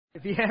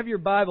If you have your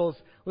Bibles,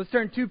 let's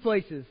turn two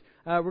places.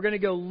 We're going to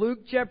go Luke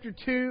chapter 2,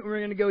 and we're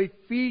going to go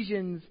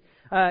Ephesians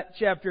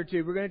chapter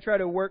 2. We're going to try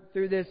to work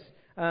through this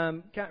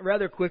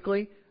rather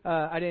quickly.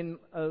 I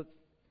didn't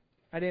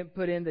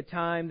put in the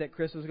time that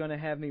Chris was going to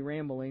have me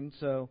rambling,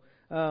 so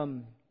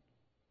here's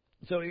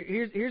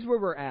where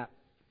we're at.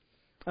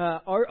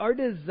 Our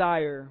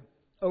desire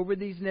over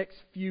these next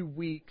few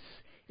weeks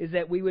is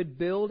that we would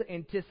build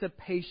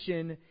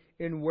anticipation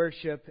in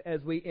worship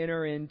as we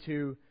enter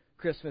into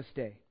Christmas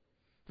Day.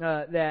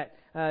 That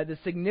the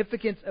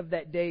significance of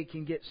that day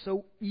can get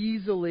so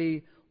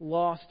easily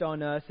lost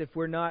on us if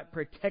we're not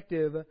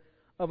protective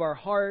of our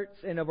hearts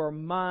and of our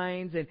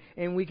minds,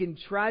 and we can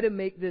try to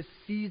make this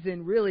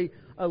season really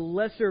a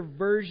lesser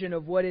version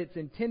of what it's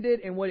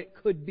intended and what it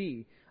could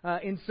be.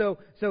 So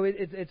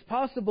it's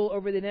possible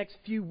over the next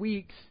few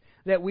weeks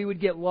that we would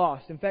get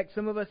lost. In fact,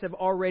 some of us have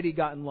already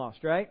gotten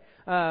lost, right?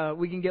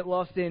 We can get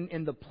lost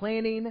in the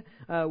planning.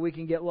 We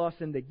can get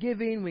lost in the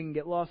giving. We can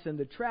get lost in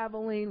the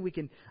traveling. We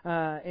can,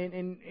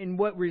 and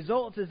what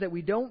results is that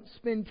we don't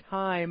spend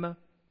time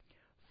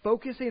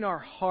focusing our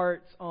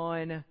hearts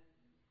on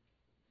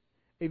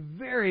a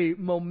very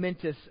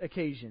momentous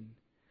occasion,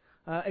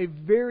 a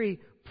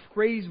very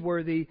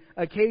praiseworthy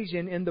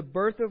occasion in the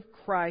birth of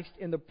Christ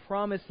and the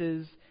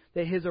promises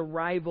that His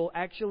arrival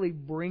actually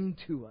bring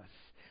to us.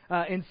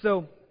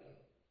 So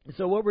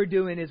what we're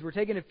doing is we're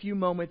taking a few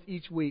moments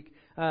each week,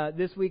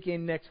 this week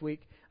and next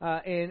week,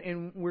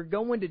 and we're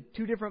going to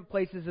two different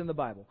places in the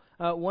Bible.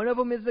 One of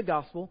them is the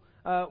Gospel,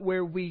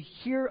 where we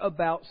hear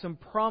about some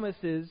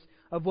promises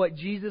of what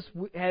Jesus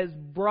has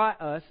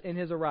brought us in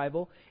His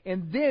arrival,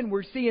 and then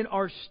we're seeing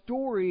our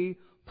story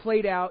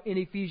played out in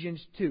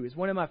Ephesians 2. It's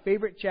one of my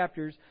favorite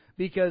chapters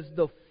because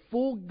the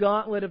full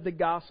gauntlet of the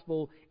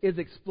gospel is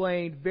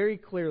explained very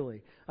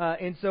clearly.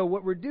 And so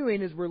what we're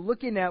doing is we're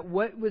looking at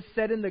what was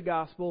said in the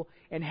gospel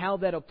and how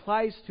that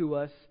applies to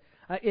us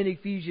in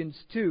Ephesians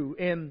 2.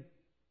 And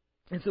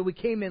so we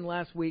came in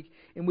last week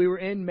and we were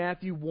in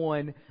Matthew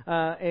 1.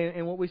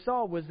 And what we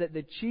saw was that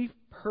the chief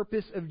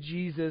purpose of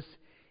Jesus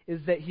is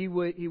that He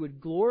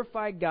would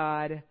glorify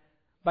God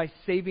by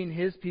saving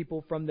His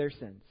people from their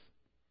sins.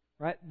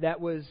 Right? That's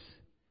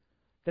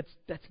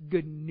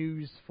good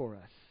news for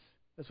us.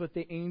 That's what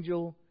the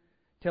angel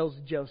tells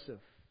Joseph,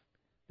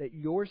 that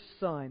your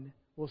son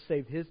will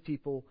save his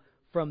people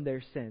from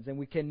their sins. And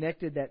we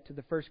connected that to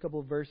the first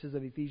couple of verses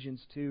of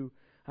Ephesians 2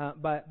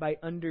 by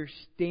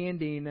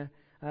understanding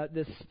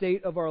the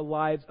state of our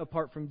lives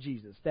apart from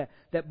Jesus.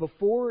 That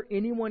before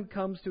anyone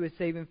comes to a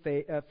saving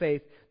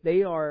faith,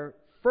 they are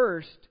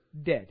first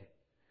dead.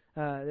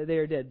 They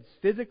are dead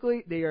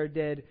physically, they are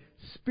dead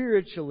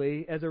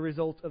spiritually as a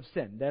result of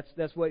sin.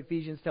 That's what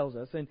Ephesians tells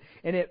us. And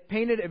it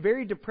painted a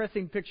very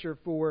depressing picture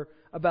for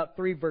about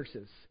 3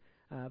 verses.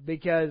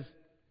 Because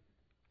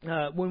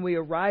when we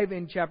arrive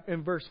in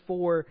verse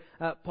 4,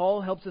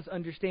 Paul helps us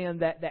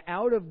understand that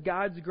out of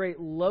God's great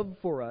love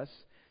for us,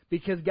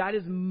 because God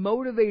is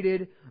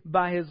motivated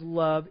by His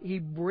love, He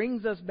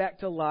brings us back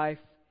to life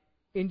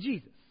in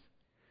Jesus.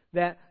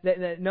 That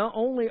not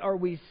only are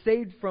we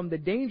saved from the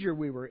danger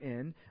we were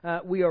in,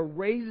 we are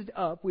raised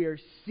up, we are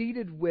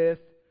seated with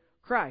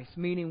Christ,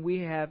 meaning we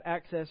have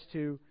access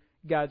to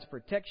God's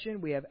protection,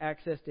 we have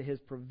access to His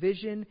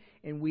provision,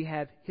 and we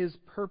have His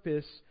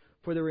purpose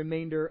for the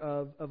remainder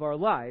of our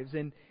lives.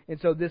 And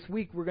so this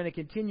week we're going to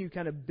continue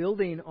kind of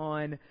building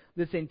on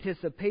this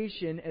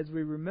anticipation as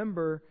we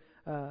remember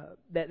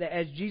that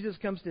as Jesus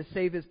comes to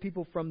save His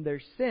people from their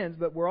sins,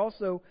 but we're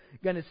also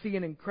going to see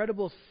an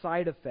incredible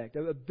side effect,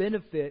 a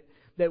benefit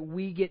that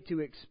we get to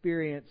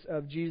experience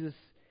of Jesus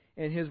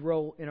and His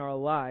role in our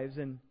lives.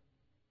 And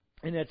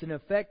that's an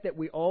effect that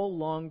we all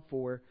long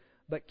for,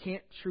 but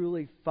can't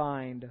truly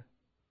find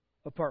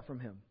apart from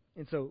Him.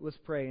 And so let's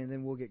pray and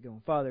then we'll get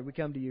going. Father, we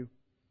come to You.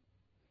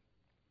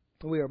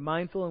 We are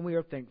mindful and we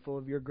are thankful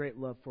of Your great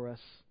love for us.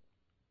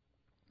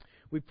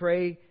 We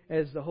pray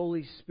as the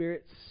Holy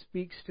Spirit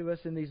speaks to us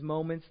in these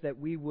moments that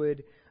we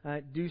would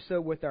do so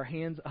with our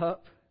hands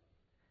up,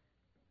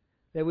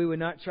 that we would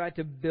not try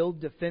to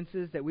build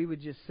defenses, that we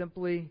would just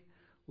simply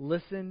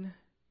listen,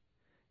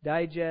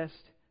 digest,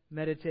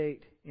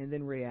 meditate, and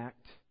then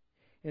react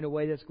in a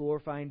way that's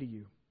glorifying to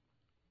You.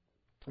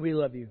 We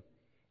love You.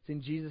 It's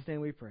in Jesus' name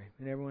we pray.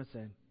 And everyone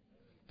said,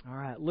 all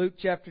right, Luke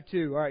chapter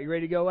 2. All right, you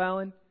ready to go,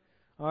 Alan?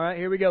 All right,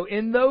 here we go.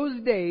 In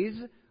those days,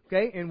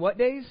 okay, in what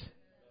days?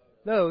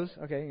 Those,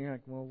 okay, you're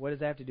like, well, what does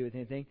that have to do with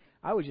anything?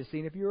 I was just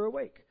seeing if you were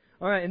awake.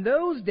 All right, in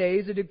those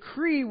days, a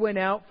decree went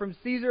out from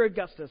Caesar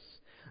Augustus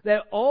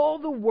that all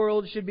the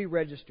world should be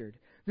registered.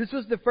 This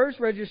was the first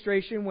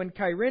registration when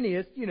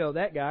Quirinius, you know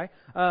that guy,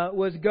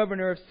 was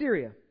governor of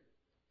Syria.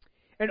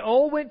 And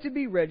all went to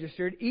be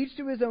registered, each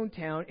to his own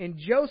town. And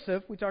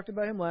Joseph, we talked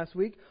about him last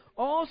week,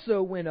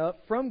 also went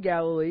up from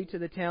Galilee to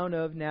the town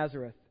of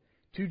Nazareth,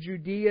 to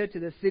Judea, to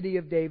the city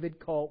of David,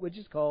 which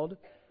is called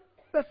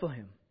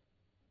Bethlehem,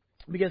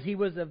 because he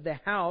was of the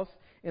house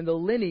and the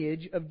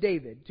lineage of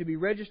David, to be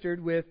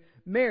registered with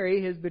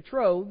Mary, his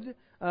betrothed,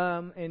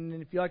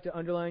 and if you like to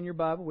underline your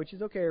Bible, which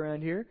is okay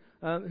around here,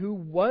 who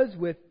was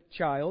with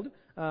child.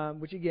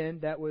 which again,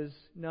 that was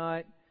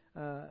not,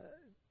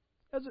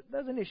 that's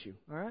an issue,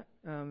 all right?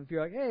 If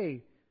you're like,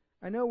 hey,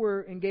 I know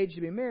we're engaged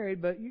to be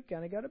married, but you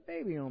kind of got a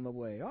baby on the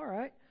way, all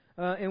right?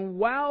 And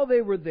while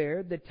they were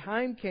there, the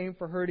time came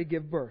for her to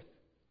give birth.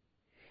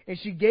 And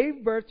she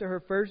gave birth to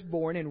her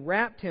firstborn and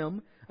wrapped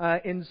him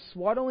in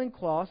swaddling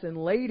cloths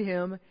and laid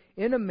him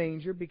in a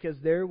manger because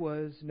there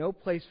was no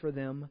place for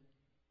them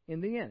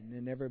in the inn.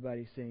 And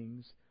everybody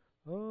sings,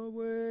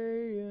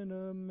 away in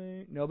a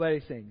manger.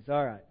 Nobody sings.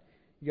 All right.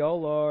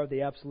 Y'all are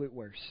the absolute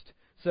worst.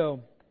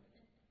 So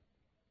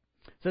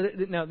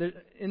now,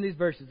 in these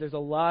verses, there's a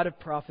lot of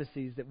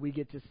prophecies that we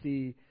get to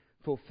see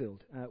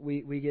fulfilled.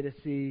 We get to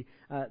see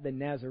the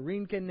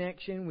Nazarene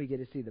connection. We get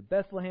to see the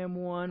Bethlehem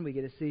one. We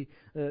get to see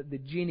the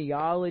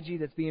genealogy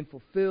that's being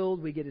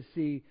fulfilled. We get to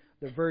see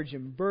the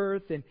virgin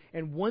birth.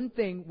 And one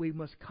thing we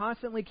must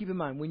constantly keep in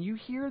mind, when you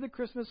hear the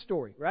Christmas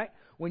story, right?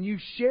 When you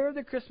share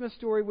the Christmas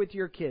story with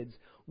your kids,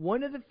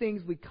 one of the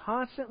things we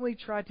constantly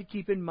try to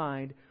keep in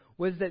mind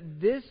was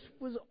that this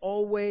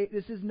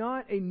is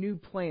not a new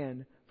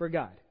plan for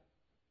God.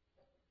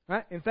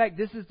 Right? In fact,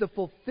 this is the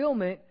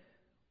fulfillment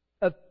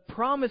of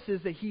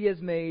promises that He has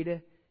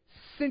made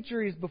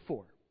centuries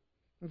before.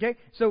 Okay?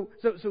 So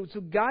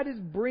God is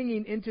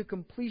bringing into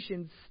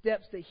completion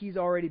steps that He's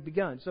already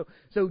begun.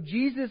 So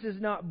Jesus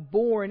is not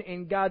born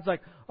and God's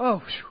like,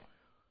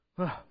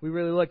 we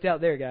really lucked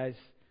out there, guys.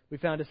 We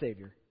found a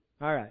Savior.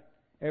 All right.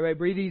 Everybody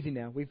breathe easy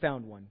now. We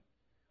found one.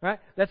 All right?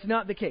 That's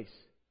not the case.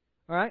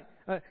 All right?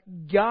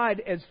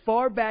 God, as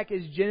far back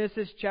as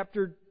Genesis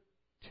chapter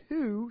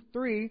 2,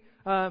 3,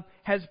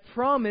 has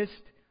promised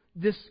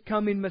this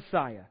coming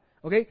Messiah.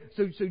 Okay?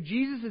 So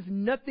Jesus is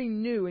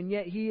nothing new, and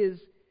yet He is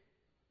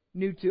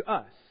new to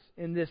us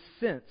in this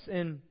sense.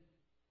 And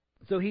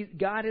so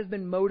God has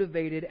been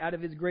motivated out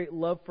of His great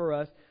love for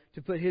us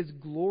to put His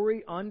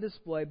glory on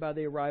display by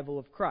the arrival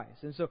of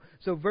Christ. And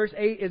so verse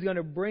 8 is going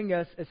to bring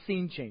us a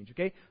scene change,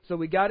 okay? So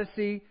we got to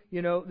see,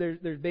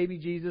 there's baby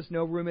Jesus,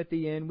 no room at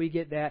the inn. We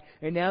get that.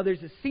 And now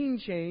there's a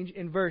scene change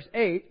in verse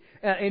 8.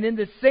 And in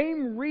the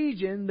same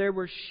region, there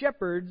were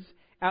shepherds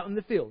out in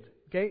the field.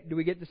 Okay? Do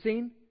we get the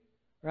scene?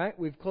 Right?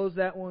 We've closed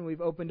that one. We've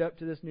opened up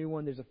to this new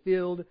one. There's a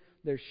field.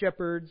 There's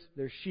shepherds.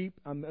 There's sheep,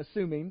 I'm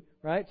assuming.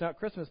 Right? It's not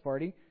Christmas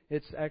party.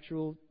 It's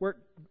actual work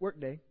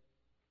day.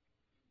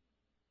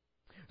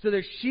 So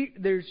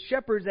there's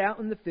shepherds out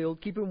in the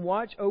field, keeping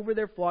watch over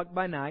their flock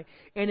by night.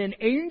 And an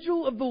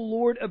angel of the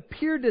Lord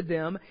appeared to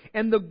them,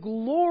 and the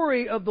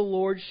glory of the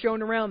Lord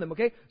shone around them.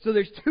 Okay? So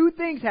there's two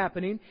things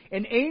happening.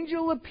 An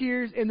angel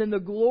appears, and then the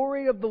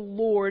glory of the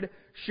Lord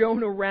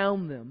shone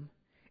around them.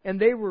 And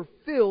they were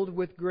filled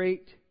with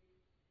great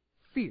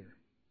fear.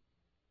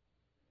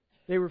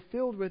 They were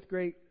filled with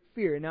great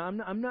fear. Now,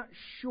 I'm not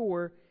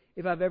sure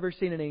if I've ever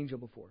seen an angel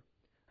before.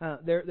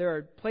 There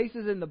are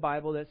places in the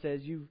Bible that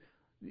says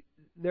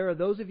there are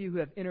those of you who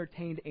have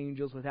entertained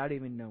angels without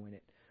even knowing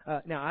it.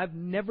 Now, I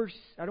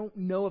don't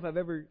know if I've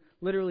ever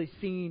literally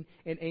seen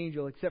an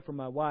angel except for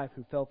my wife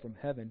who fell from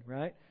heaven,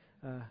 right?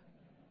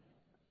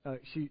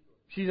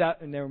 She's out,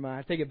 and never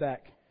mind. Take it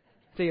back.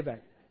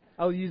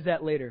 I'll use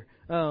that later.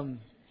 And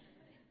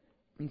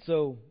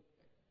so,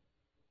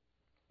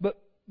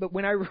 but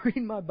when I read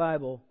my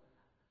Bible,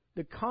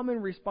 the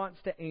common response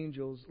to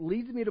angels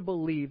leads me to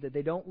believe that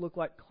they don't look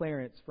like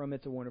Clarence from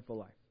It's a Wonderful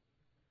Life.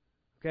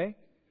 Okay?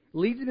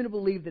 Leads me to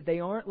believe that they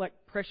aren't like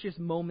Precious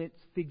Moments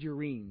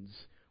figurines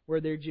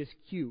where they're just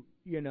cute,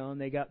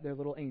 and they got their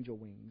little angel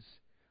wings.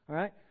 All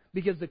right?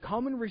 Because the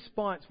common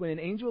response when an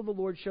angel of the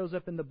Lord shows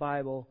up in the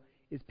Bible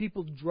is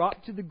people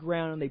drop to the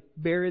ground and they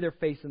bury their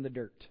face in the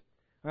dirt.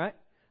 All right?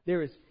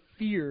 There is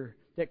fear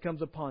that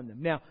comes upon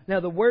them. Now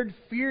the word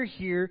fear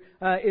here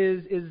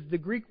is the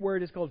Greek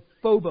word is called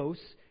phobos,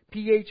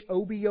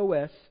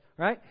 Phobos,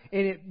 right?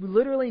 And it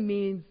literally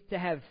means to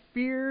have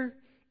fear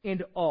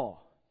and awe.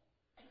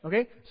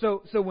 Okay?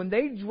 So when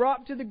they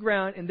drop to the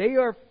ground and they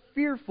are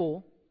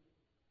fearful,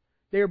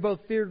 they are both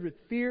filled with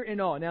fear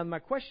and awe. Now my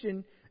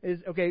question is,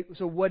 okay,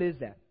 so what is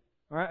that?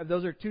 All right? If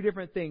those are two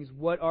different things,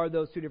 what are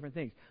those two different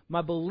things?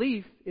 My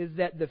belief is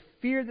that the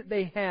fear that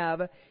they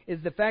have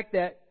is the fact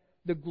that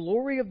the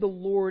glory of the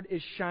Lord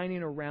is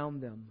shining around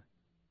them.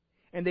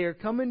 And they are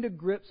coming to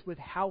grips with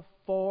how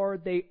far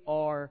they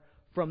are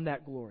from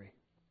that glory.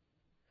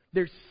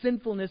 Their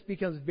sinfulness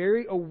becomes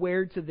very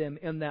aware to them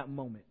in that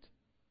moment.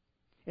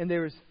 And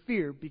there is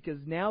fear because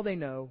now they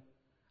know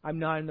I'm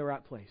not in the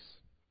right place.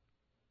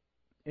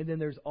 And then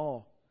there's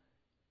awe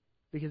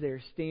because they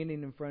are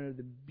standing in front of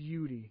the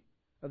beauty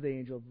of the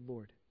angel of the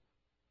Lord.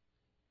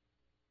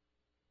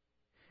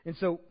 And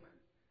so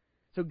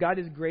God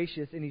is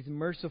gracious and He's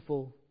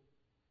merciful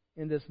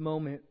in this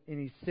moment, and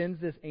He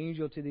sends this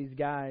angel to these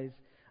guys.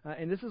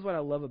 And this is what I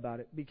love about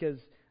it, because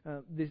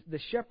the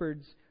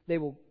shepherds, they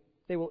will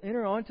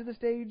enter onto the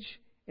stage,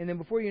 and then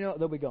before you know it,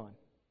 they'll be gone.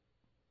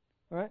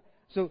 All right?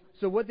 So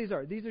what these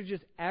are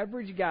just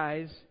average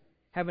guys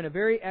having a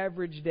very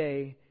average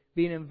day,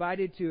 being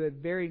invited to a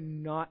very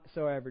not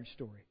so average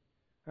story.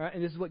 All right?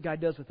 And this is what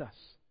God does with us.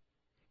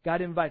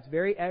 God invites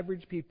very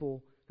average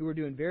people who are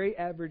doing very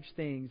average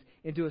things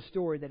into a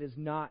story that is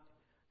not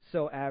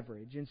so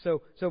average. And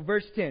so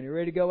verse 10. You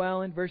ready to go,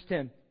 Alan? Verse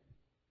 10.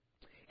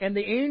 And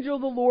the angel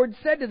of the Lord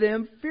said to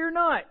them, "Fear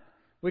not."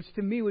 Which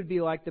to me would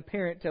be like the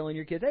parent telling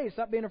your kids, "Hey,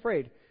 stop being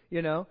afraid."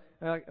 You know,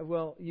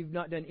 well, you've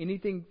not done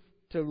anything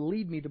to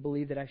lead me to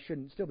believe that I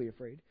shouldn't still be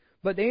afraid.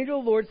 But the angel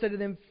of the Lord said to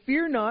them,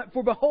 "Fear not,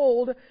 for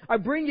behold, I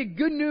bring you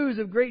good news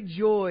of great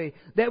joy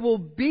that will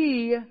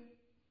be,"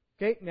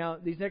 okay, now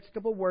these next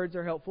couple of words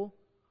are helpful,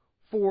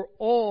 "for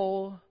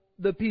all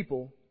the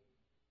people.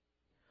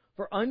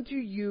 For unto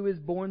you is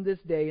born this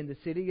day in the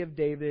city of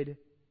David,"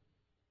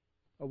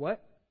 a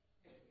what?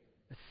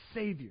 "A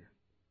Savior,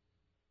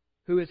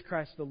 who is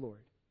Christ the Lord."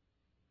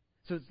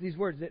 So it's these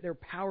words, they're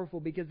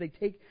powerful because they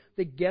take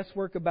the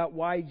guesswork about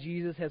why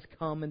Jesus has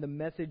come, and the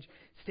message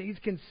stays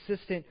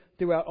consistent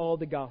throughout all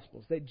the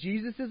Gospels. That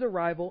Jesus'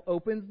 arrival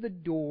opens the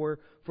door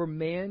for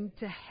man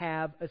to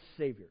have a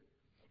Savior.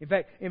 In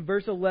fact, in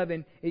verse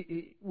 11,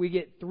 we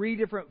get three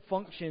different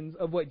functions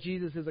of what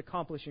Jesus is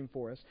accomplishing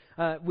for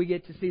us. We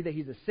get to see that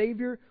He's a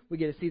Savior. We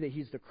get to see that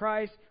He's the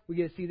Christ. We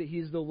get to see that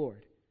He's the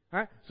Lord. All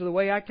right? So the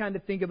way I kind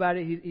of think about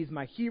it, He's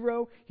my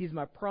hero, He's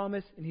my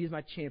promise, and He's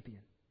my champion.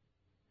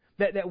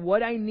 That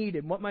what I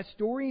needed, what my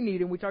story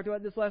needed, and we talked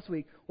about this last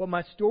week, what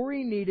my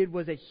story needed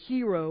was a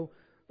hero,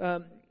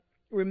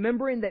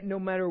 remembering that no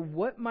matter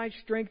what my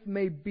strength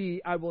may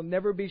be, I will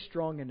never be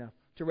strong enough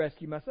to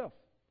rescue myself.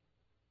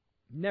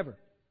 Never.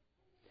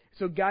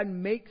 So God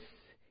makes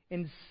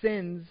and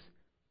sends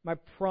my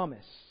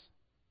promise.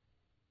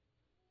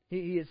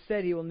 He has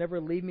said He will never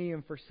leave me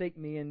and forsake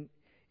me,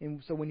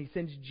 and so when He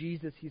sends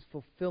Jesus, He's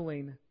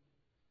fulfilling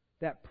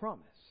that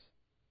promise.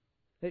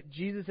 That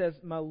Jesus as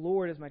my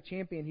Lord, as my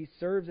champion, He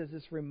serves as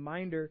this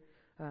reminder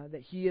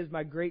that He is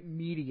my great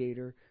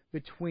mediator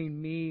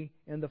between me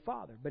and the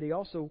Father. But He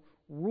also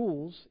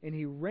rules and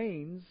He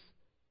reigns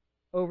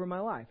over my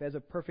life as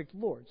a perfect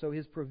Lord. So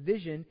His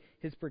provision,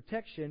 His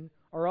protection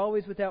are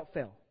always without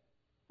fail.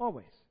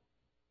 Always.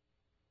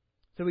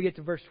 So we get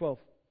to verse 12.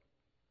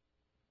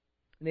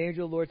 And the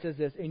angel of the Lord says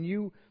this,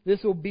 "And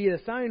this will be a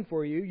sign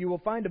for you. You will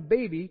find a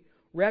baby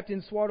wrapped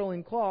in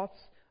swaddling cloths,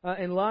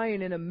 and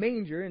lying in a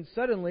manger." And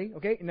suddenly,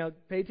 okay, now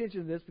pay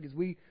attention to this because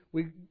we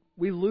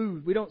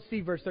don't see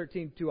verse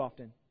 13 too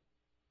often.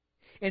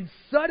 "And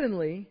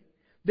suddenly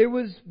there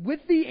was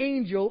with the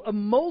angel a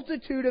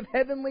multitude of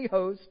heavenly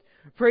hosts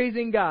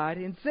praising God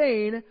and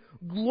saying,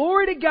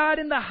 'Glory to God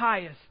in the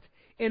highest,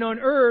 and on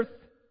earth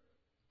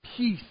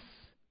peace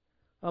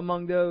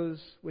among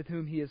those with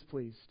whom He is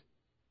pleased.'"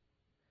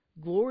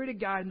 Glory to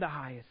God in the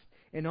highest,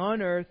 and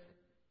on earth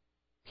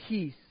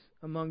peace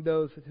among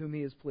those with whom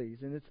He is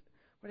pleased. And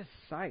what a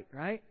sight,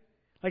 right?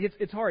 Like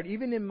it's hard.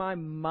 Even in my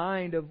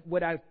mind of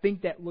what I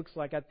think that looks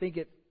like, I think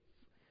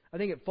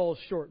it falls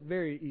short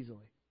very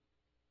easily.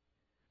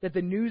 That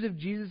the news of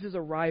Jesus'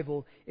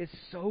 arrival is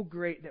so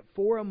great that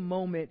for a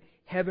moment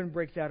heaven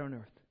breaks out on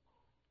earth.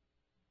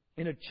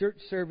 In a church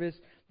service,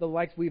 the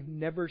likes we've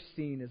never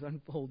seen is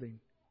unfolding.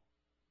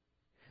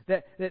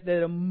 That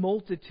a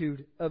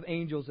multitude of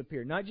angels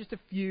appear. Not just a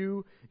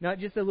few, not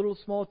just a little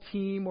small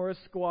team or a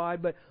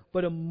squad,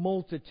 but a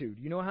multitude.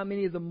 You know how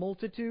many is a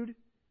multitude?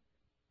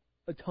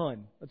 A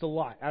ton. It's a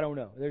lot. I don't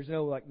know. There's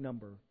no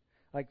number.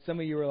 Like some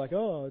of you are like,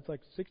 "Oh, it's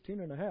like 16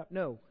 and a half."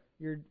 No,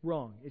 you're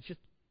wrong. It's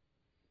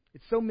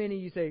so many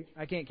you say,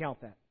 "I can't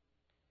count that."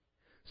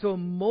 So a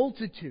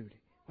multitude.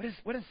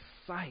 What a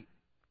sight.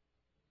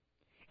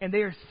 And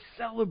they are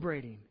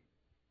celebrating.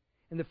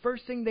 And the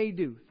first thing they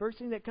do, first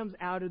thing that comes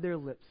out of their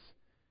lips,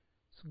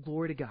 is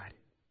glory to God.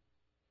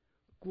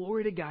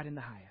 Glory to God in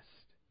the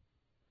highest.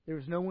 There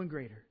is no one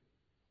greater.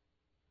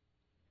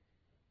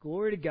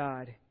 Glory to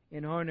God,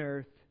 and on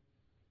earth,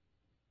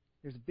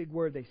 there's a big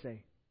word they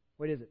say.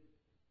 What is it?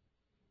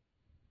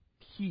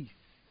 Peace.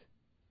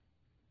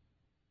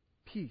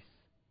 Peace.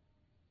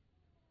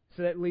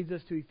 So that leads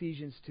us to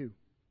Ephesians 2.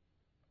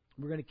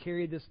 We're going to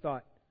carry this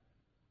thought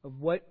of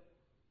what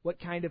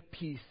kind of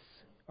peace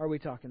are we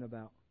talking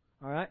about.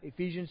 All right?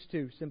 Ephesians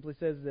 2 simply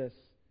says this.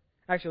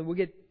 Actually, we'll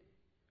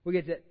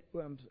get to...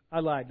 I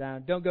lied,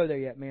 Don. Don't go there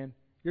yet, man.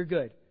 You're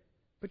good.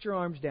 Put your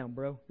arms down,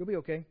 bro. You'll be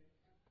okay.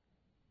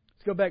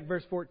 Let's go back to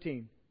verse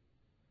 14.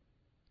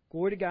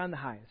 Glory to God in the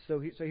highest. So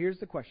here's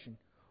the question.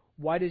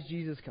 Why does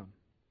Jesus come?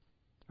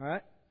 All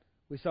right?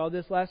 We saw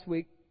this last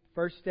week.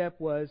 First step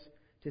was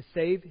to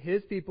save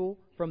His people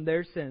from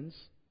their sins.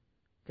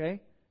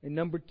 Okay? And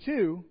number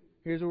 2,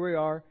 here's where we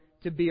are,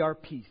 to be our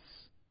peace.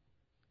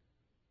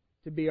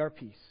 To be our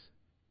peace.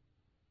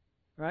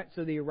 All right?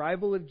 So the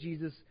arrival of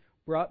Jesus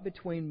brought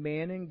between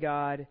man and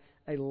God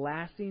a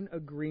lasting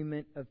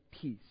agreement of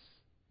peace.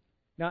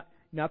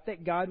 Not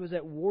that God was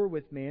at war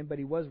with man, but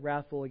He was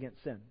wrathful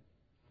against sin.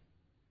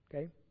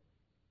 Okay?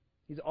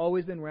 He's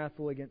always been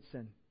wrathful against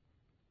sin.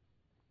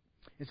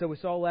 And so we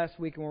saw last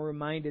week, and we're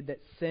reminded that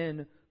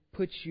sin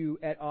puts you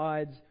at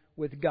odds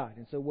with God.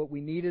 And so what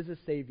we need is a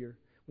Savior.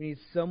 We need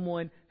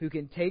someone who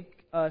can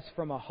take us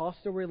from a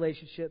hostile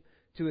relationship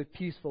to a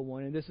peaceful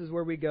one. And this is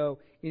where we go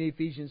in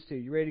Ephesians 2.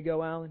 You ready to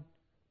go, Alan?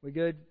 We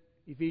good?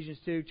 Ephesians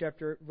 2,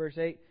 verse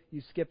 8.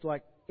 You skipped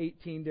like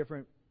 18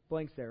 different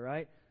blanks there,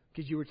 right?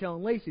 Because you were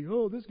telling Lacey,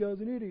 oh, this guy's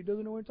an idiot,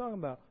 doesn't know what he's talking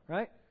about,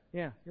 right?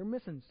 Yeah, you're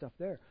missing stuff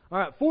there. All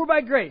right, for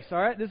by grace,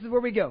 all right? This is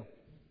where we go.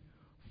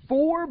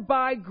 For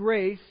by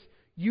grace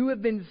you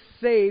have been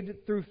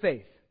saved through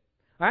faith.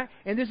 All right?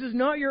 And this is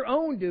not your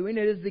own doing,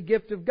 it is the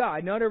gift of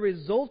God, not a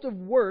result of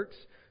works,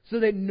 so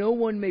that no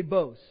one may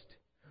boast.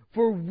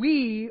 For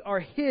we are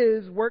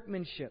His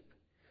workmanship,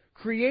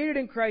 created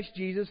in Christ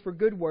Jesus for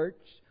good works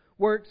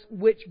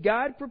which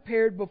God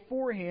prepared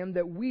beforehand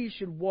that we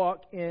should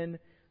walk in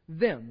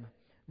them.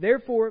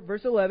 Therefore,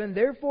 verse 11,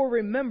 therefore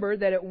remember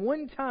that at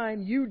one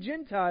time you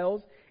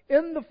Gentiles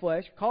in the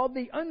flesh, called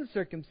the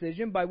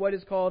uncircumcision by what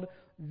is called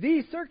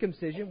the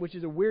circumcision, which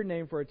is a weird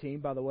name for a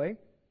team, by the way,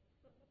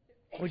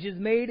 which is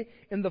made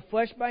in the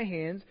flesh by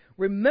hands.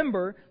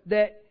 Remember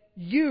that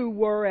you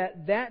were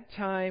at that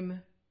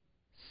time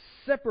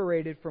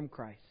separated from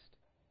Christ,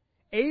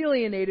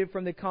 alienated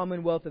from the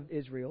commonwealth of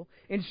Israel,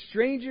 and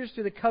strangers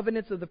to the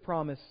covenants of the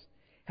promise,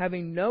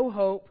 having no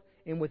hope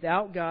and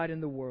without God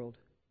in the world.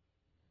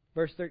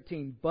 Verse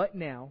 13, but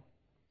now,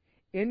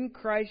 in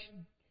Christ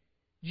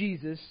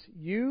Jesus,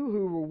 you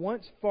who were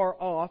once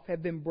far off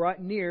have been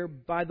brought near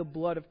by the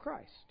blood of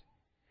Christ.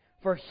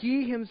 For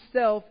He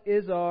Himself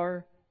is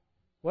our,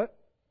 what?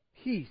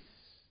 Peace.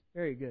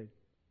 Very good.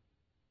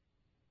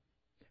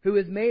 Who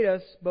has made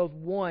us both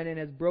one and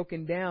has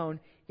broken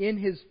down in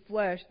His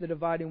flesh the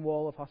dividing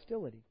wall of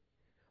hostility,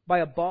 by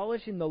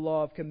abolishing the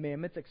law of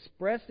commandments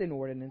expressed in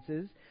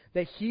ordinances,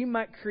 that He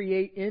might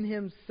create in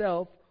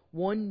Himself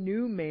one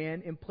new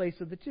man in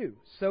place of the two,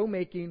 so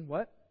making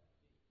what?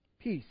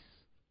 Peace.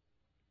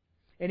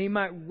 And He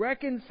might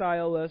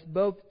reconcile us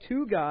both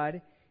to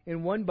God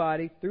in one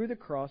body through the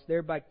cross,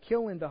 thereby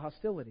killing the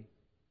hostility.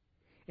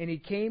 And He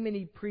came and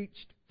He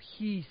preached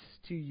peace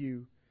to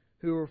you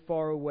who were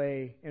far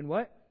away. And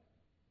what?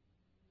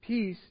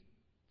 Peace.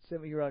 Some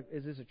of you are like,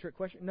 is this a trick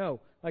question?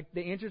 No. Like,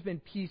 the answer's been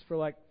peace for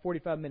like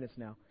 45 minutes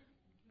now.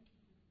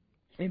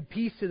 And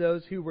peace to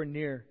those who were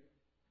near.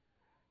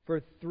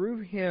 For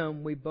through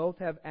Him we both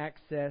have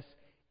access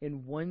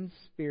in one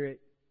Spirit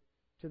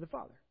to the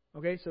Father.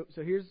 Okay, so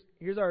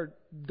here's our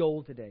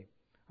goal today.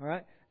 All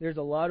right? There's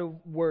a lot of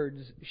words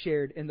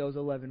shared in those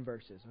 11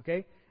 verses.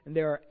 Okay? And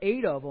there are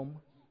 8 of them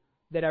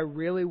that I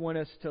really want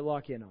us to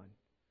lock in on.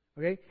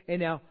 Okay?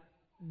 And now,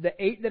 the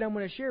 8 that I'm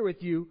going to share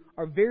with you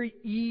are very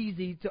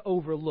easy to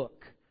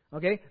overlook.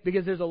 Okay?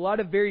 Because there's a lot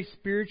of very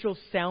spiritual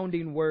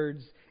sounding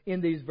words in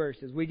these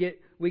verses. We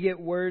get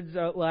words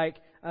like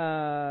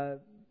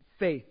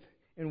faith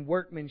and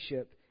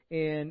workmanship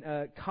and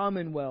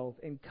commonwealth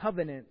and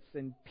covenants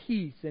and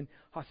peace and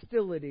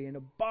hostility and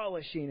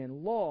abolishing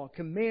and law,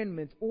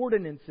 commandments,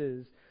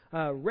 ordinances,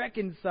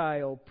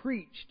 reconcile,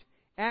 preached,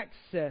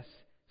 access,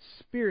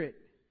 Spirit,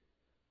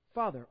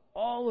 Father.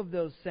 All of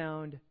those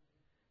sound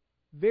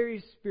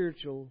very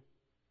spiritual,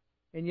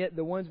 and yet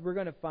the ones we're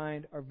going to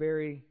find are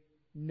very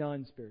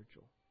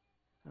non-spiritual.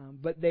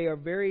 But they are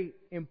very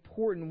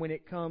important when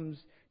it comes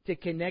to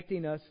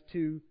connecting us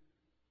to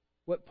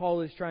what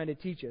Paul is trying to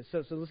teach us.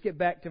 So let's get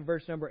back to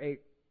verse number 8.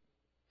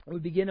 We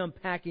begin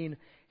unpacking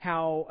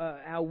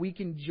how we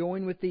can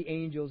join with the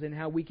angels and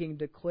how we can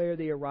declare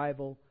the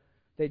arrival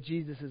that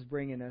Jesus is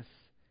bringing us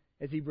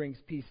as He brings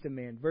peace to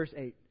man. Verse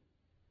 8.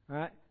 All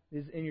right?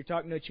 In your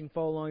talk notes, you can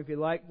follow along if you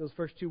like. Those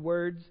first 2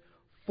 words,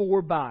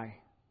 for by.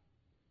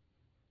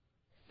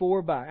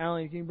 For by.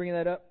 Alan, can you bring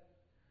that up?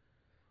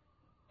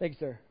 Thank you,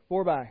 sir.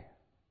 For by.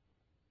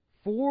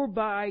 For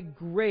by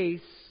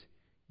grace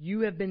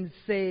you have been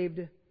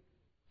saved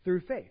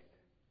through faith.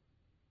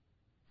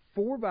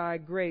 For by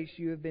grace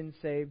you have been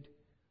saved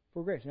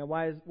for grace. Now,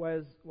 why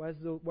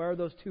are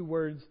those 2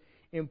 words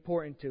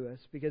important to us?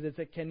 Because it's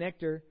a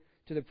connector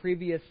to the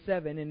previous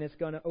 7, and it's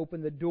going to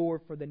open the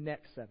door for the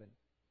next 7.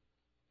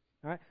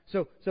 All right.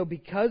 So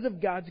because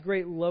of God's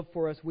great love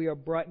for us, we are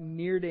brought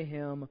near to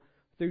Him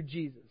through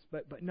Jesus.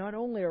 But not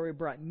only are we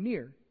brought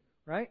near,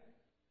 right?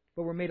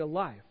 But we're made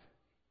alive.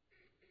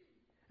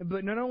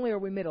 But not only are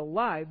we made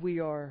alive, we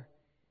are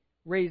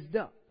raised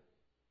up.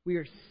 We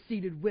are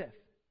seated with.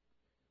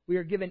 We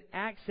are given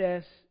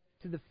access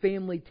to the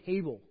family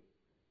table.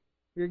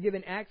 We are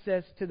given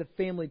access to the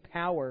family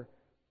power.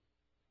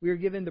 We are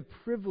given the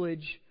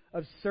privilege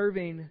of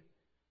serving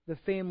the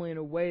family in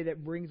a way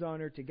that brings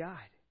honor to God.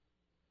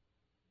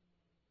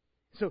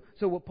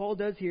 So what Paul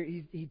does here,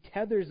 he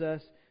tethers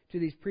us to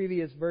these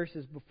previous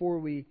verses before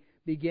we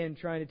begin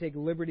trying to take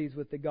liberties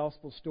with the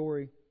gospel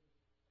story,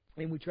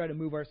 and we try to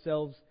move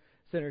ourselves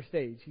center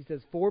stage. He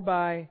says, for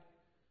by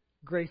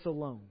grace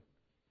alone.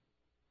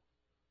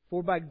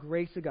 For by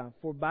grace of God.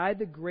 For by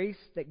the grace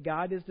that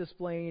God is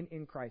displaying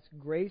in Christ.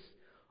 Grace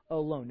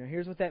alone. Now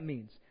here's what that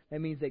means. That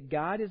means that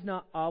God is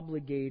not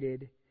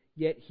obligated,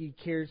 yet He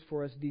cares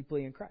for us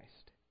deeply in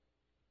Christ.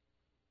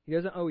 He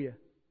doesn't owe you.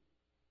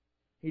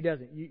 He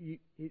doesn't.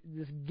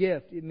 This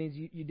gift, it means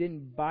you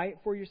didn't buy it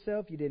for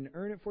yourself. You didn't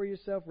earn it for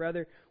yourself.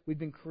 Rather, we've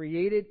been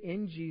created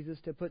in Jesus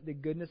to put the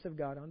goodness of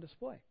God on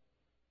display.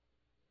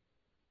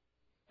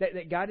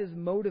 That God is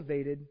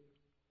motivated.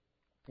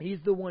 He's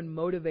the one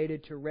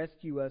motivated to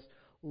rescue us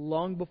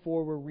long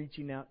before we're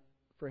reaching out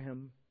to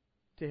Him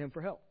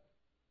for help.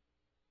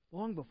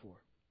 Long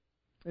before.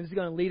 And this is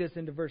going to lead us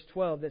into verse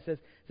 12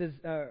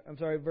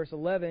 that verse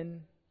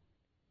 11.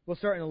 We'll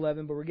start in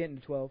 11, but we're getting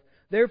to 12.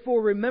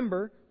 Therefore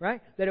remember,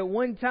 right, that at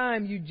one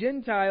time you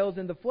Gentiles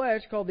in the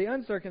flesh called the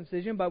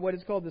uncircumcision by what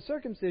is called the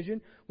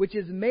circumcision, which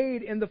is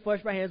made in the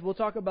flesh by hands. We'll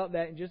talk about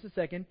that in just a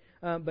second,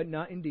 but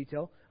not in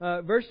detail.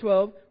 Verse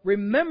 12,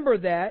 remember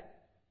that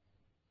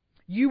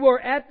you were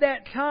at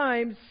that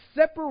time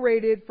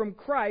separated from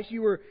Christ.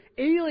 You were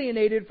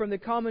alienated from the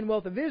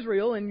commonwealth of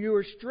Israel, and you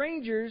were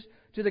strangers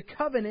to the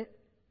covenant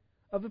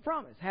of the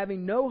promise,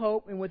 having no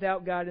hope and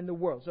without God in the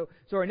world. So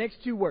our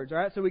next two words, all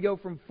right? So we go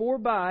from for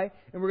by,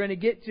 and we're going to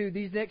get to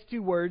these next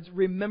two words,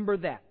 remember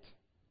that.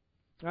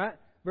 All right?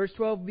 Verse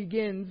 12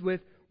 begins with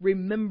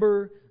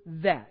remember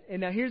that. And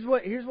now here's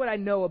what I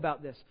know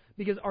about this,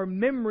 because our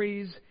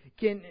memories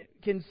can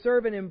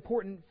serve an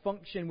important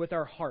function with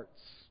our hearts.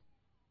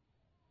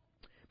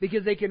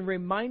 Because they can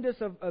remind us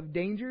of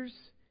dangers,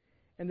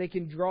 and they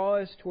can draw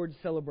us towards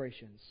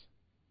celebrations.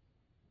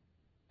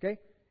 Okay?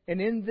 And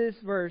in this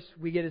verse,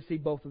 we get to see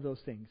both of those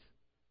things.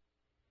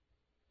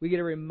 We get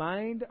to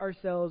remind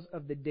ourselves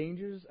of the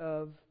dangers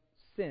of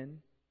sin,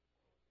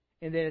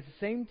 and then at the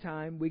same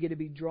time, we get to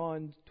be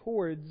drawn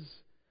towards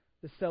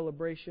the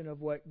celebration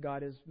of what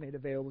God has made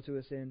available to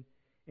us in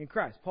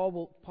Christ. Paul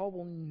will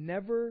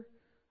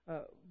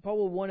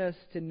want us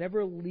to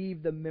never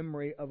leave the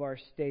memory of our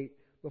state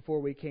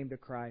before we came to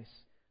Christ,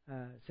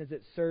 since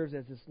it serves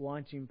as this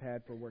launching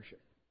pad for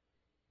worship.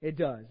 It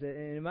does,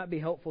 and it might be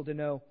helpful to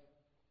know.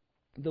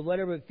 The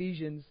letter of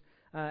Ephesians,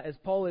 as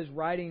Paul is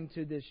writing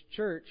to this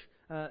church,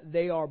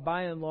 they are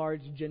by and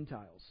large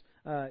Gentiles.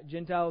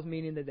 Gentiles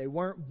meaning that they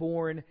weren't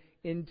born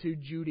into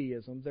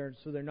Judaism.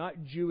 They're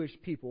not Jewish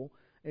people.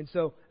 And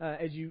so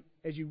as you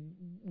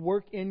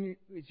work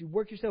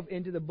yourself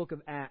into the book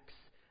of Acts,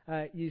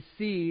 you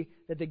see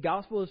that the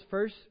gospel is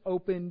first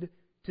opened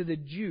to the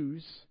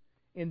Jews,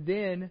 and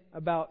then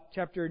about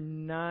chapter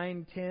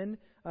 9, 10,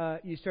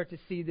 you start to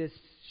see this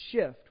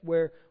shift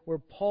where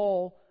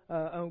Paul.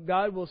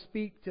 God will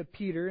speak to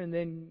Peter, and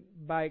then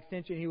by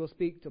extension He will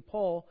speak to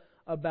Paul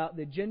about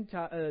the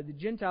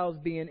Gentiles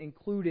being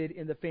included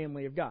in the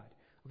family of God.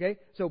 Okay,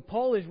 so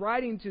Paul is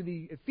writing to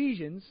the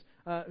Ephesians,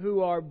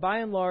 who are by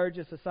and large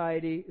a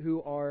society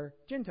who are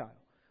Gentile.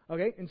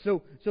 Okay, and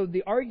so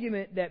the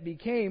argument that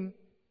became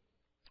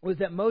was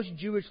that most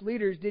Jewish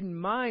leaders didn't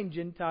mind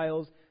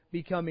Gentiles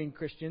becoming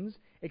Christians,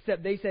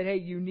 except they said, hey,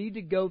 you need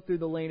to go through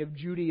the lane of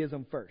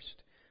Judaism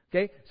first.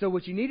 Okay, so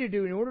what you need to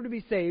do in order to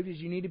be saved is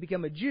you need to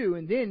become a Jew,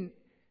 and then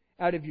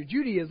out of your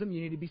Judaism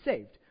you need to be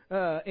saved.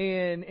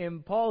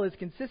 And Paul is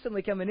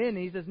consistently coming in, and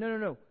he says,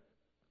 no.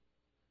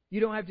 You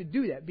don't have to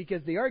do that,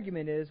 because the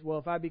argument is, well,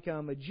 if I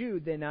become a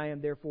Jew, then I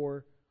am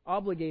therefore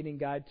obligating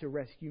God to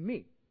rescue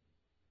me.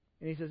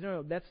 And he says,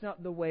 no, that's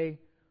not the way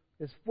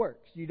this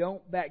works. You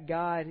don't back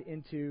God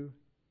into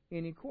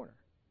any corner.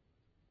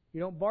 You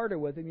don't barter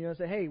with Him. You don't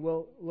say, hey,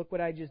 well, look what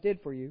I just did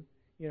for you.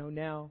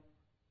 Now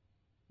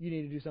you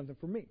need to do something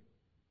for me.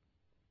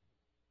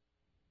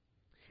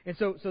 And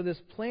so this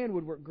plan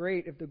would work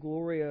great if the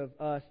glory of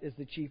us is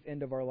the chief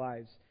end of our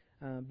lives.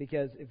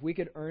 Because if we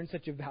could earn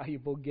such a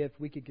valuable gift,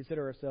 we could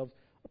consider ourselves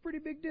a pretty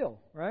big deal,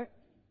 right?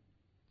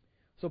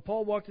 So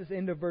Paul walks us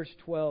into verse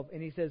 12,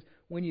 and he says,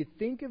 when you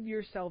think of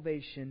your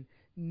salvation,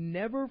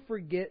 never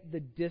forget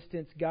the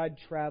distance God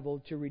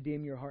traveled to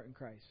redeem your heart in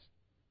Christ.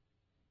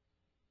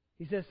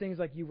 He says things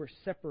like you were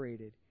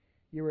separated,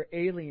 you were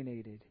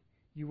alienated,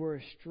 you were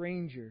a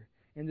stranger,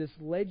 and this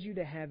led you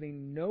to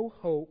having no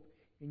hope,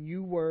 and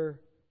you were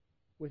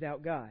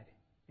without God.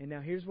 And now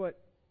here's what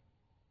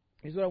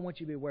I want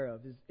you to be aware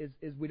of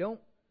is we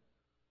don't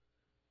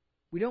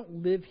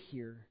live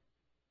here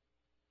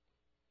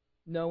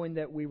knowing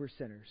that we were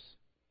sinners,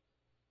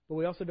 but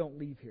we also don't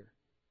leave here.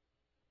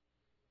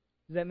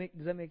 Does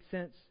that make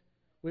sense?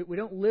 We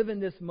don't live in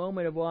this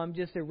moment of, well, I'm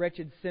just a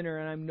wretched sinner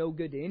and I'm no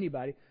good to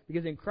anybody,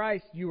 because in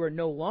Christ you are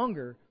no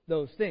longer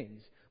those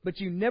things. But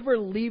you never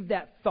leave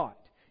that thought.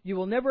 You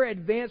will never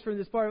advance from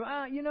this part of,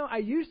 I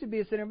used to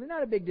be a sinner, but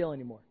not a big deal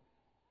anymore.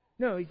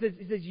 No, he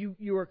says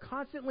you are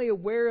constantly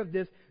aware of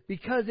this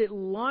because it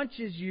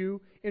launches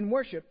you in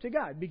worship to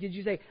God. Because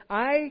you say,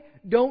 I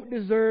don't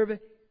deserve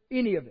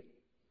any of it,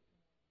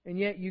 and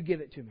yet you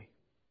give it to me.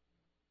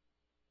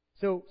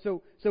 So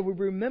we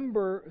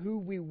remember who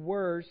we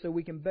were so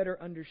we can better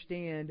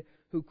understand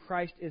who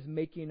Christ is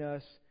making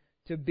us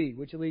to be,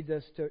 which leads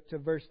us to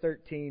verse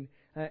 13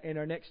 and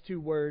our next two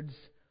words,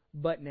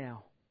 but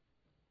now.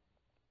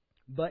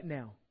 But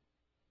now.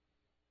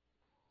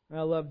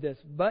 I love this.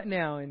 But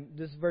now, in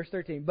this is verse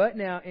 13. But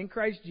now, in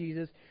Christ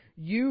Jesus,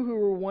 you who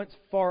were once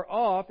far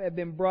off have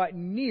been brought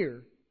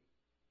near,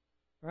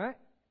 right,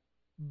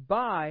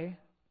 by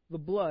the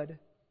blood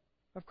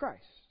of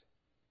Christ.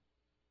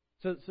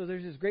 So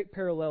there's this great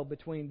parallel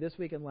between this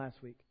week and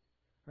last week,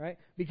 right?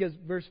 Because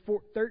verse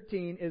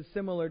 13 is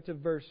similar to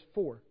verse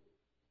 4.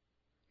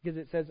 Because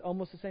it says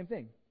almost the same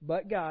thing.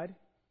 But God,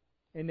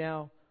 and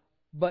now,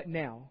 but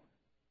now,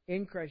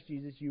 in Christ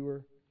Jesus, you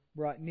were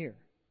brought near.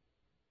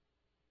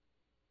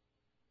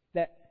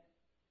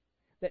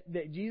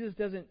 That Jesus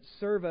doesn't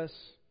serve us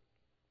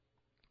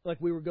Like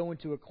we were going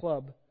to a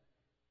club,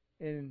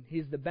 and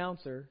he's the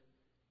bouncer,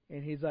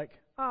 and he's like,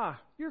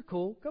 you're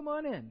cool, come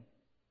on in.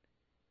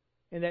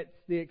 And that's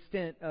the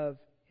extent of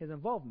his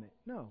involvement.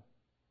 No.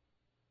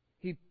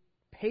 He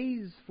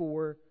pays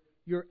for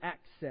your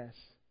access.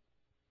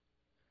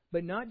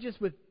 But not just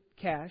with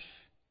cash,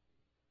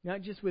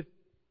 not just with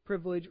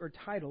privilege or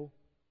title,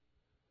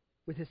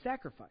 with His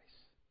sacrifice.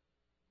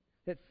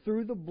 That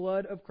through the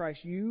blood of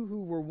Christ, you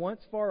who were once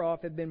far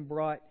off have been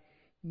brought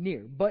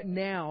near. But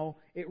now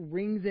it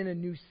rings in a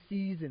new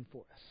season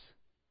for us.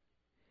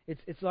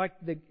 It's like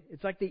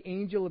the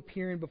angel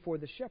appearing before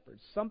the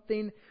shepherds.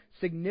 Something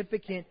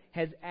significant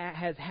has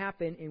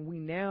happened, and we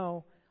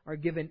now are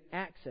given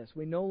access.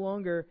 We no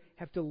longer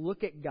have to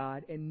look at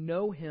God and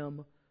know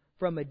Him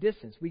from a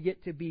distance. We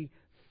get to be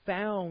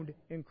found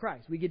in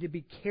Christ. We get to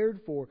be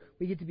cared for.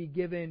 We get to be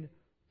given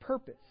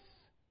purpose.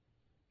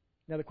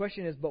 Now the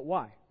question is, but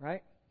why,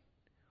 right?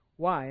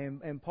 Why?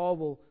 And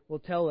Paul will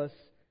tell us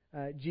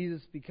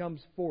Jesus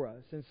becomes for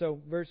us. And so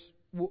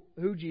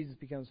who Jesus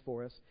becomes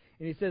for us.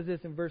 And he says this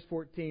in verse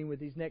 14 with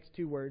these next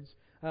two words,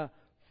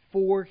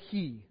 for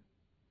He.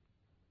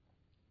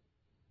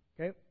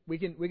 Okay? We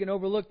can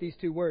overlook these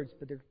two words,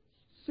 but they're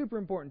super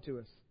important to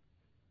us.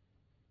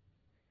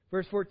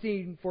 Verse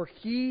 14, for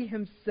He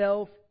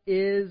Himself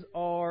is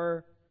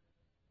our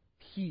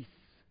peace.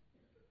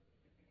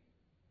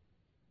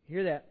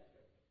 Hear that?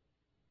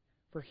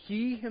 For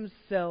He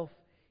Himself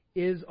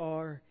is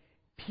our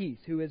peace,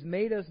 who has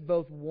made us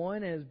both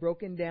one and has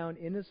broken down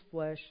in His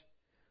flesh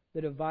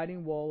the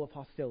dividing wall of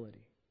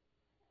hostility.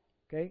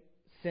 Okay?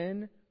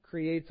 Sin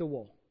creates a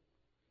wall.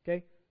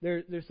 Okay?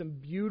 There's some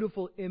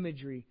beautiful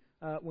imagery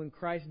when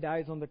Christ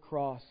dies on the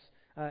cross,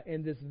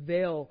 and this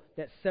veil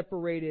that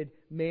separated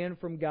man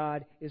from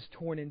God is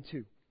torn in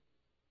two.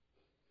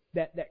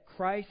 That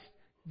Christ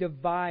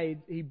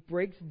divides, He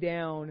breaks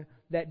down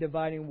that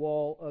dividing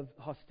wall of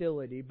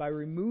hostility by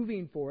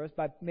removing for us,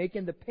 by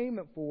making the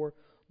payment for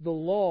the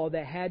law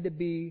that had to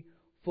be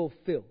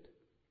fulfilled.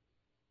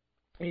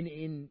 And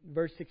in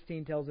verse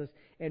 16 tells us,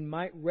 and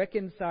might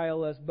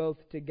reconcile us both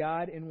to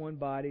God in one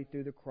body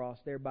through the cross,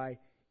 thereby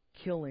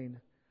killing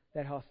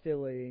that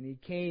hostility. And He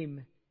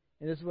came,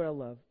 and this is what I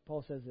love.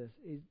 Paul says this.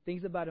 He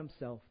thinks about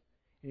himself,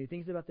 and he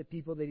thinks about the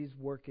people that he's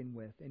working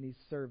with and he's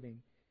serving.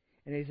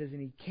 And he says,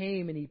 and He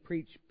came and He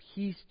preached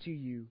peace to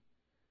you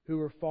who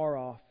were far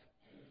off,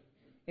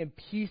 and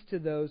peace to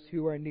those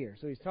who are near.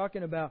 So he's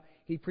talking about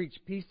He preached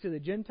peace to the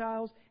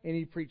Gentiles, and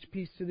He preached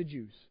peace to the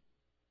Jews.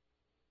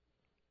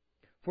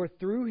 For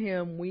through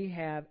Him we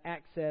have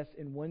access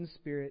in one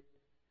Spirit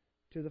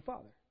to the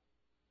Father.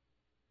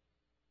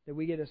 That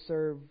we get to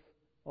serve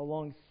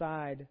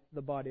alongside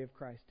the body of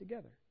Christ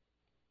together.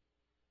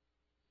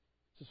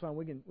 So it's fine.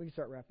 We can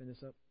start wrapping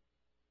this up.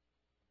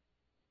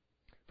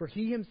 For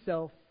He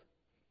Himself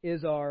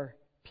is our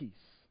peace.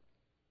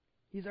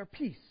 He's our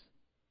peace.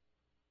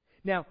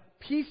 Now,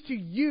 peace to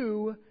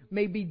you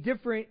may be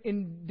different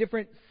in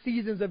different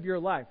seasons of your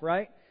life,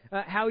 right?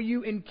 How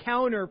you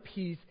encounter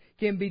peace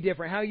can be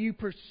different. How you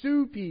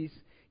pursue peace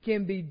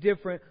can be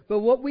different. But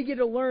what we get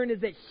to learn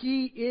is that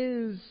He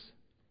is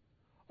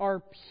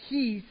our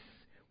peace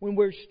when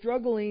we're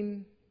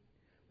struggling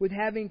with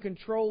having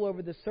control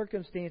over the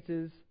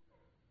circumstances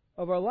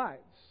of our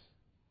lives.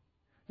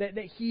 That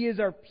He is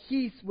our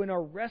peace when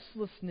our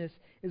restlessness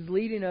is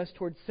leading us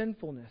towards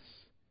sinfulness.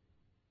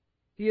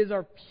 He is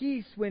our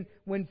peace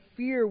when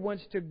fear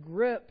wants to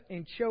grip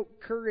and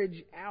choke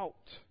courage out.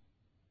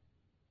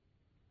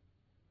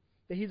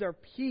 That He's our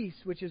peace,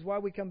 which is why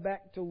we come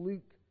back to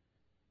Luke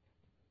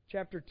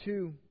chapter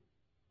 2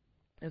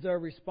 as our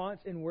response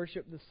in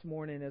worship this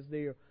morning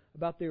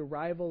about the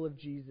arrival of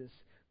Jesus.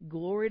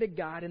 Glory to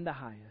God in the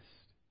highest,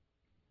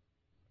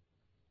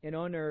 and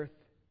on earth,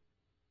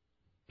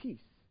 peace.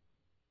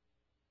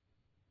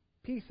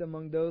 Peace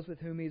among those with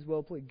whom He is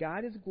well pleased.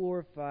 God is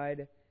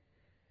glorified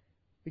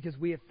because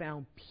we have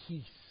found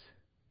peace.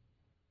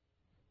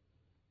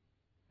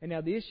 And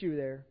now the issue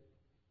there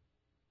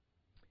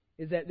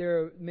is that there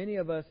are many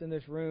of us in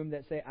this room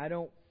that say, I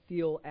don't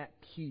feel at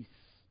peace,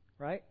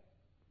 right?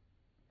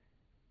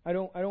 I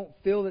don't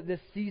feel that this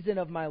season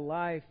of my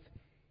life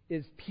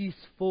is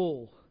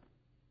peaceful.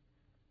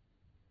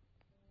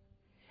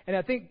 And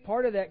I think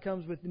part of that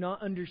comes with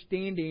not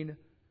understanding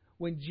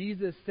when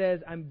Jesus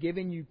says, I'm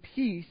giving you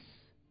peace,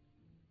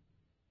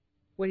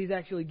 what He's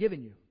actually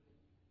given you.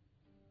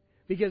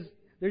 Because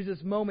there's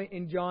this moment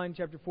in John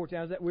chapter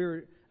 14.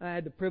 I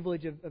had the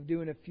privilege of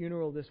doing a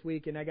funeral this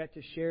week, and I got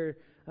to share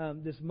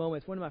this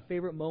moment. It's one of my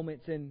favorite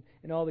moments in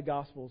all the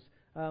Gospels.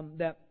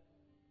 That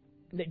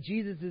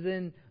Jesus is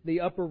in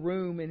the upper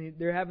room, and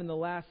they're having the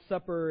Last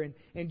Supper,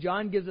 and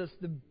John gives us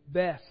the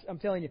best. I'm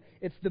telling you,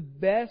 it's the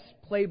best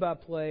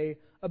play-by-play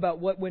about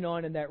what went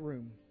on in that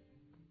room.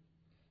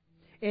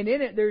 And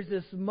in it, there's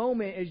this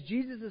moment as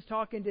Jesus is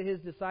talking to His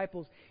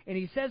disciples, and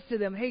He says to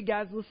them, hey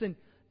guys, listen,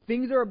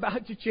 things are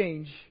about to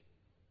change.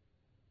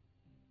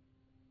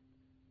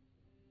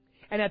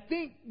 And I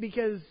think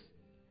because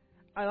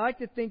I like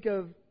to think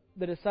of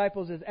the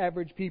disciples as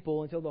average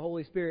people until the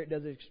Holy Spirit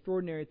does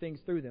extraordinary things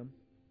through them.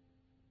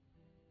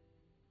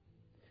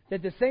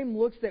 That the same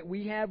looks that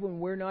we have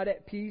when we're not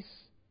at peace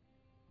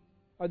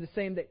are the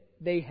same that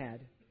they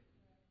had.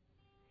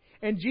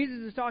 And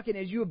Jesus is talking,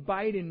 as you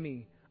abide in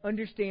me,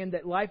 understand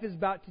that life is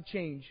about to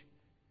change.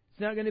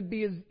 It's not going to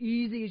be as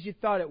easy as you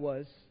thought it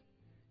was,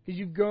 because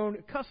you've grown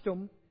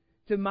accustomed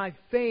to my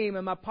fame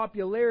and my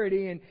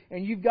popularity,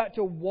 and you've got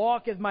to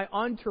walk as my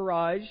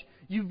entourage.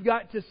 You've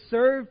got to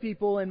serve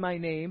people in my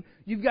name.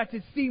 You've got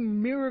to see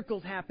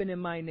miracles happen in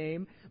my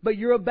name. But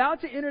you're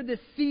about to enter this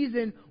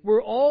season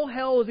where all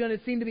hell is going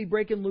to seem to be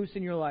breaking loose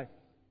in your life.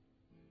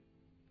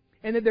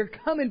 And that they're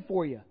coming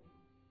for you.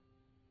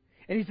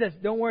 And He says,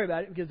 don't worry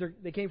about it, because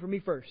they came for me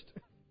first.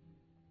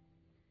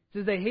 He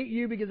says, they hate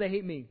you because they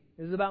hate me.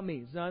 This is about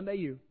me. It's not about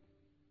you.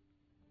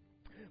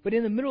 But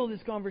in the middle of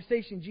this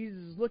conversation, Jesus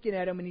is looking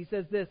at him and He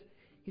says this.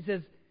 He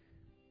says,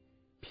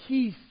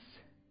 peace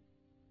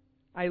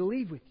I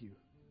leave with you.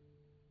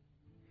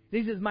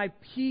 He says, my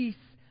peace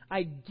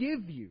I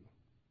give you.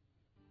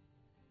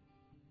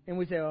 And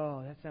we say,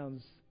 oh, that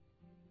sounds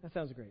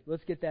great.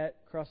 Let's get that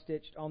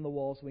cross-stitched on the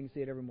wall so we can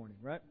see it every morning,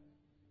 right?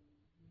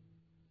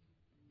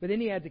 But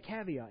then He adds a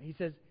caveat. He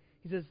says,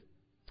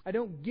 I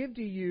don't give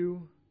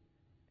you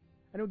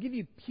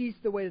peace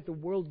the way that the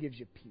world gives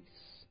you peace.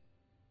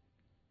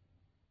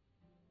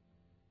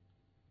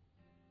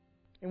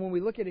 And when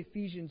we look at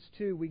Ephesians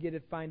 2, we get to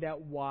find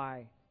out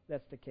why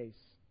that's the case.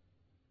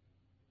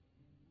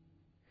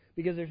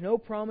 Because there's no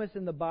promise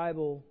in the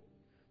Bible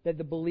that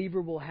the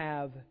believer will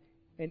have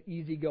an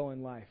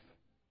easygoing life.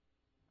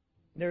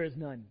 There is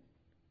none.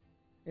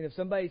 And if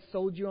somebody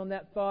sold you on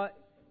that thought,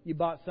 you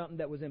bought something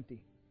that was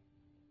empty.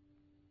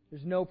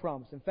 There's no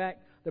promise. In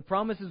fact, the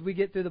promises we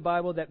get through the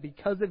Bible that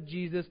because of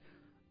Jesus,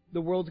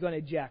 the world's going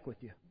to jack with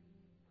you.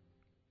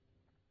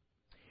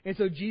 And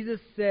so Jesus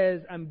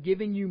says, I'm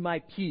giving you my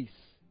peace.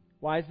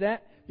 Why is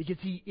that? Because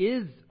He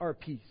is our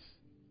peace.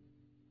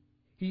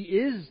 He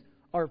is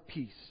our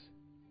peace.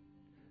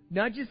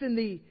 Not just in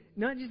the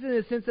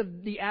sense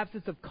of the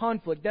absence of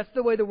conflict. That's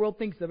the way the world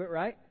thinks of it,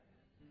 right?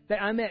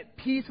 That I'm at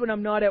peace when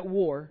I'm not at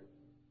war.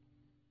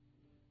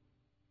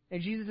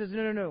 And Jesus says,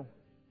 no.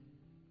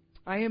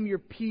 I am your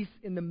peace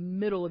in the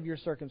middle of your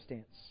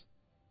circumstance.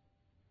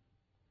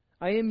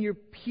 I am your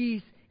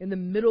peace in the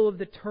middle of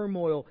the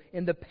turmoil,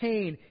 and the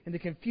pain, and the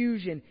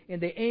confusion, and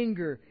the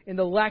anger, and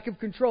the lack of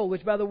control.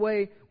 Which, by the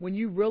way, when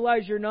you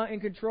realize you're not in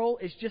control,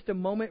 it's just a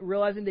moment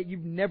realizing that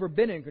you've never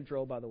been in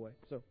control, by the way.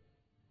 So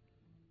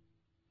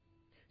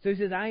He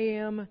says, I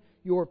am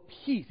your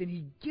peace. And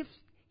He gives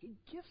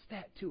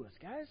that to us,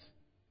 guys.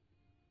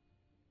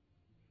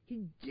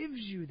 He gives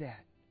you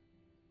that.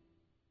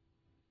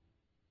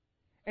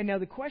 And now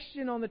the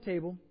question on the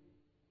table,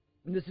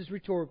 and this is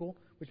rhetorical,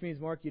 which means,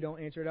 Mark, you don't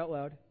answer it out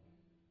loud,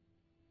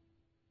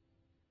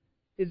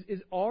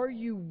 is are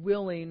you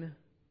willing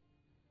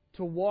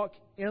to walk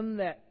in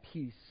that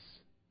peace?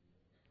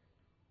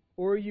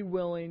 Or are you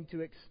willing to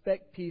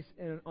expect peace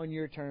on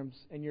your terms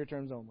and your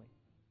terms only?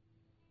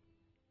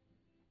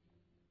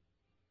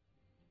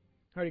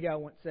 I heard a guy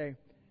once say,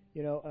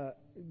 a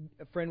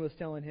friend was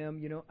telling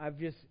him,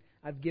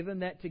 I've given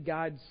that to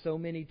God so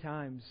many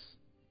times.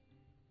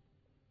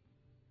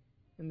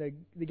 And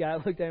the guy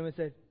looked at him and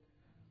said,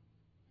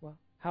 well,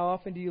 how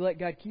often do you let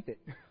God keep it?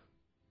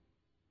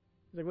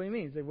 He's like, what do you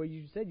mean? He's like, well,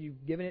 you said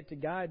you've given it to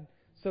God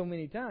so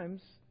many times.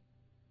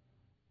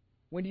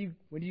 When do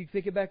you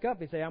pick it back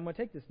up and say, I'm going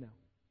to take this now?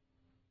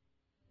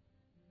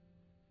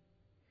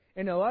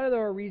 And a lot of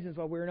our reasons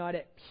why we're not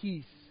at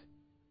peace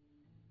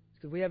is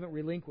because we haven't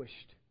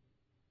relinquished.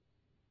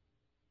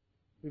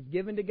 We've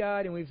given to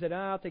God and we've said,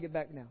 I'll take it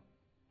back now.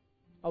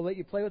 I'll let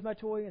you play with my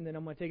toy and then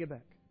I'm going to take it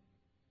back.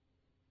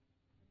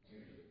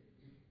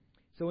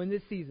 So in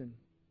this season,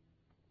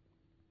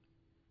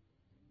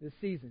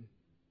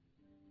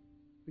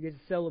 we get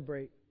to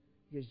celebrate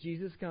because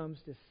Jesus comes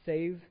to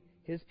save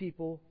His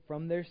people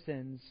from their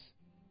sins.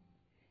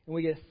 And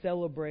we get to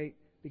celebrate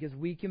because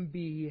we can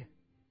be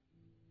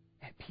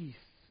at peace.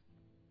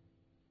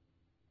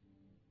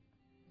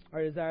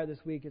 Our desire this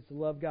week is to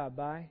love God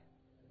by.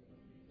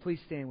 Please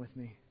stand with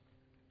me.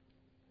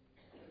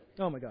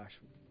 Oh my gosh,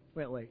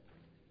 went late.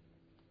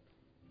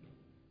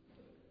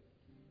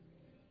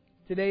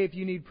 Today, if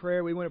you need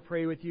prayer, we want to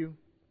pray with you.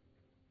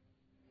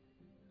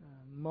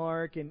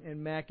 Mark and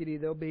McAdee,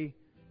 they'll be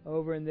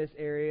over in this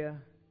area.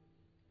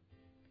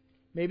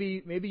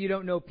 Maybe you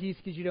don't know peace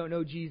because you don't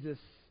know Jesus.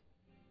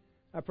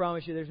 I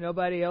promise you, there's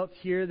nobody else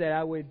here that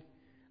I would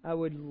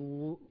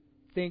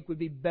think would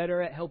be better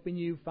at helping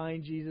you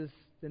find Jesus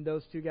than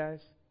those two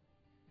guys.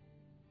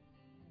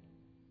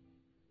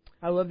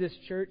 I love this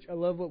church. I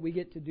love what we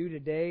get to do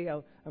today.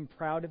 I'm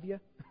proud of you.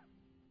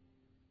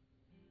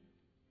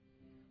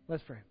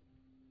 Let's pray.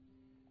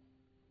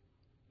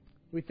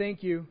 We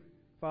thank you,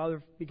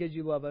 Father, because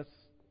you love us.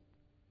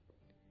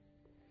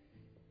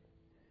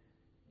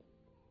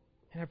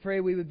 And I pray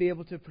we would be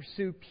able to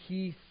pursue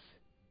peace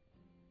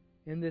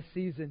in this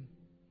season.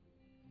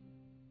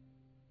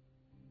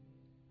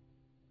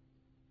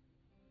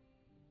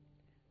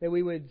 That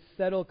we would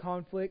settle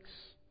conflicts.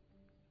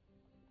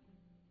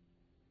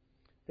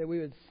 That we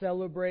would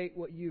celebrate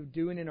what you're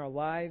doing in our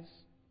lives.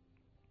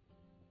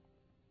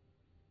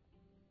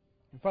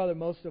 And Father,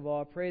 most of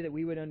all, I pray that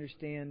we would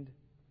understand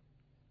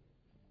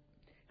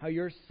how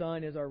your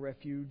Son is our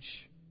refuge,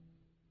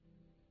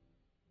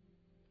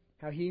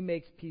 how He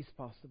makes peace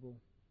possible.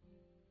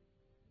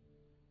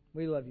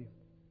 We love you.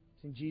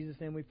 It's in Jesus'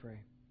 name we pray.